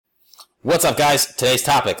What's up, guys? Today's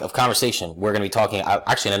topic of conversation, we're going to be talking,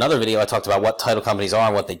 actually in another video I talked about what title companies are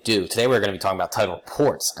and what they do. Today we're going to be talking about title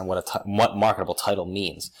reports and what marketable title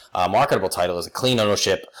means. Marketable title is a clean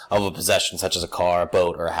ownership of a possession such as a car, a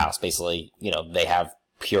boat, or a house. Basically, they have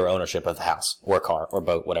pure ownership of the house or car or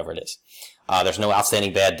boat, whatever it is. There's no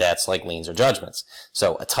outstanding bad debts like liens or judgments.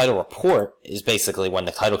 So a title report is basically when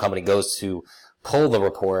the title company goes to pull the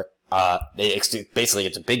report. Basically,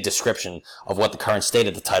 it's a big description of what the current state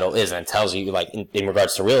of the title is, and it tells you, like, in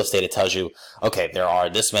regards to real estate, it tells you, okay, there are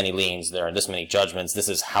this many liens, there are this many judgments, this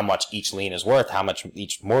is how much each lien is worth, how much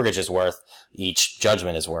each mortgage is worth, each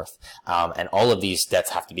judgment is worth, and all of these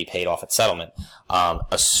debts have to be paid off at settlement,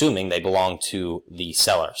 assuming they belong to the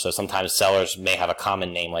seller. So sometimes sellers may have a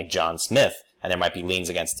common name like John Smith, and there might be liens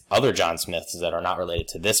against other John Smiths that are not related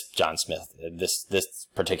to this John Smith, this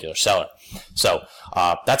particular seller. So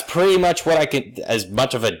that's pretty much what I could, as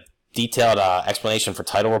much of a detailed explanation for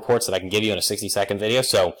title reports that I can give you in a 60-second video.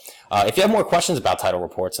 So if you have more questions about title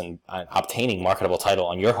reports and obtaining marketable title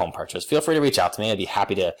on your home purchase, feel free to reach out to me. I'd be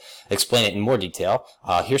happy to explain it in more detail.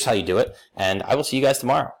 Here's how you do it, and I will see you guys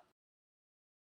tomorrow.